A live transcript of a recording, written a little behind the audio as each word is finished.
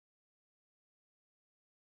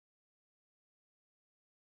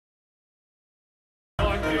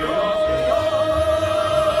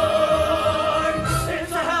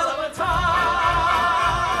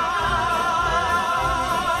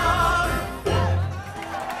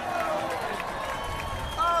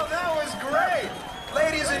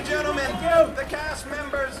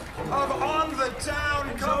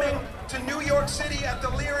City at the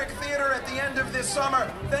Lyric Theater at the end of this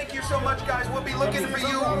summer. Thank you so much, guys. We'll be looking for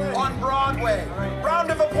you on Broadway. Round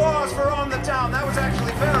of applause for On the Town. That was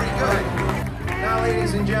actually very good. Now,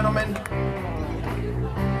 ladies and gentlemen,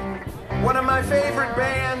 one of my favorite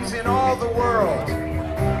bands in all the world.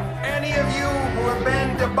 Any of you who have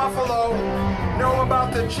been to Buffalo know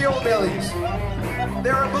about the Chillbillies.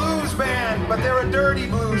 They're a blues band, but they're a dirty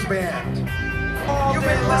blues band. You've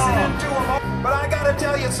been listening to them, but I gotta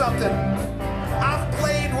tell you something. I've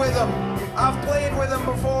played with them. I've played with them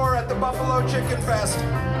before at the Buffalo Chicken Fest,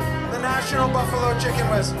 the National Buffalo Chicken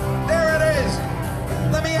Fest. There it is.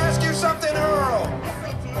 Let me ask you something, Earl.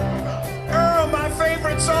 Earl, my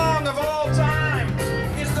favorite song of all time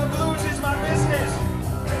is The Blues Is My Business.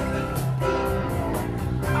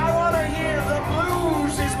 I want to hear The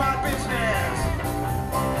Blues Is My Business.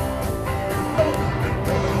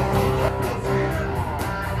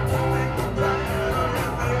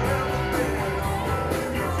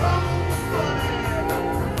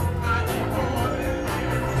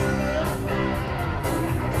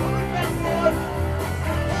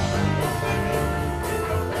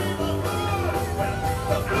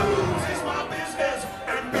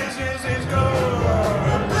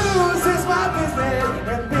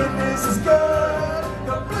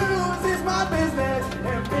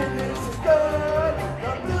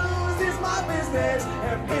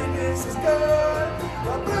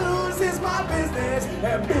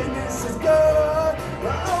 And business is good.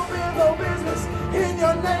 We're open for business in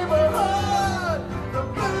your neighborhood. The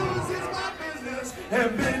blues is my business,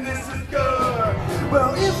 and business is good.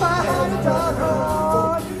 Well, if I hadn't done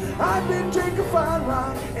hard, I'd been drinking fine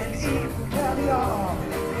wine and eating caviar.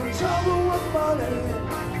 In trouble with money,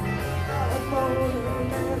 and more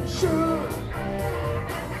than sure.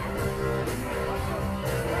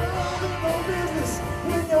 We're open for business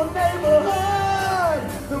in your neighborhood.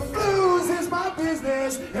 The blues is my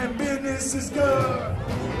business, and business is good.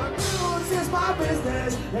 The blues is my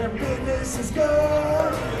business, and business is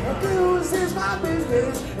good. The blues is my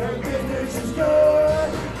business, and business is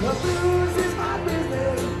good. The blues is my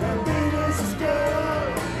business, and business is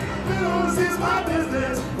good. The blues is my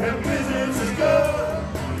business, and business is good.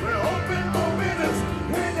 We're open for business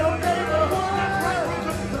in your neighborhood.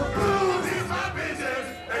 The blues is my business,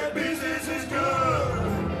 and business is good.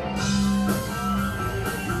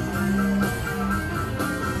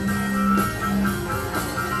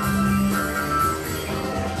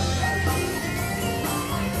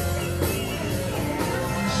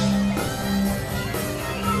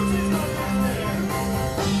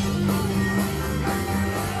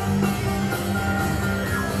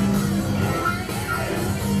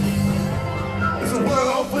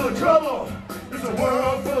 Trouble is a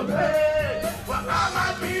world full of pain. Well, I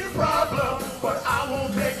might be the problem, but I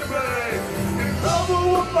won't take the blame. In trouble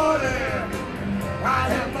with money, I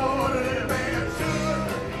have more than a man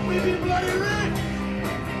should. We be bloody rich.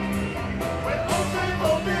 We're open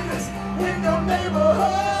for business in your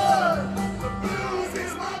neighborhood. The blues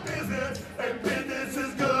is my business, and business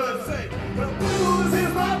is good. Say, the blues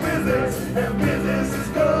is my business, and business is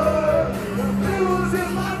good. The blues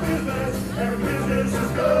is my business, and business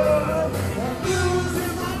is good.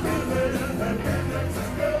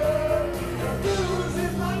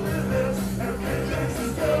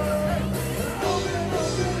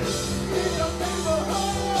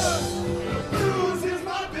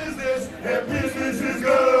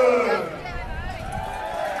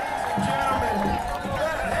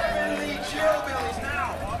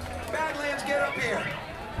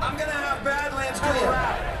 I'm gonna have Badlands do a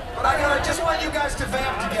rap, but I just want you guys to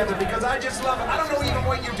vamp together because I just love it. I don't know even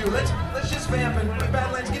what you do. Let's just vamp and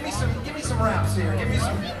Badlands, give me some raps here. Give me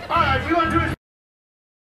some. All right, we want to do it.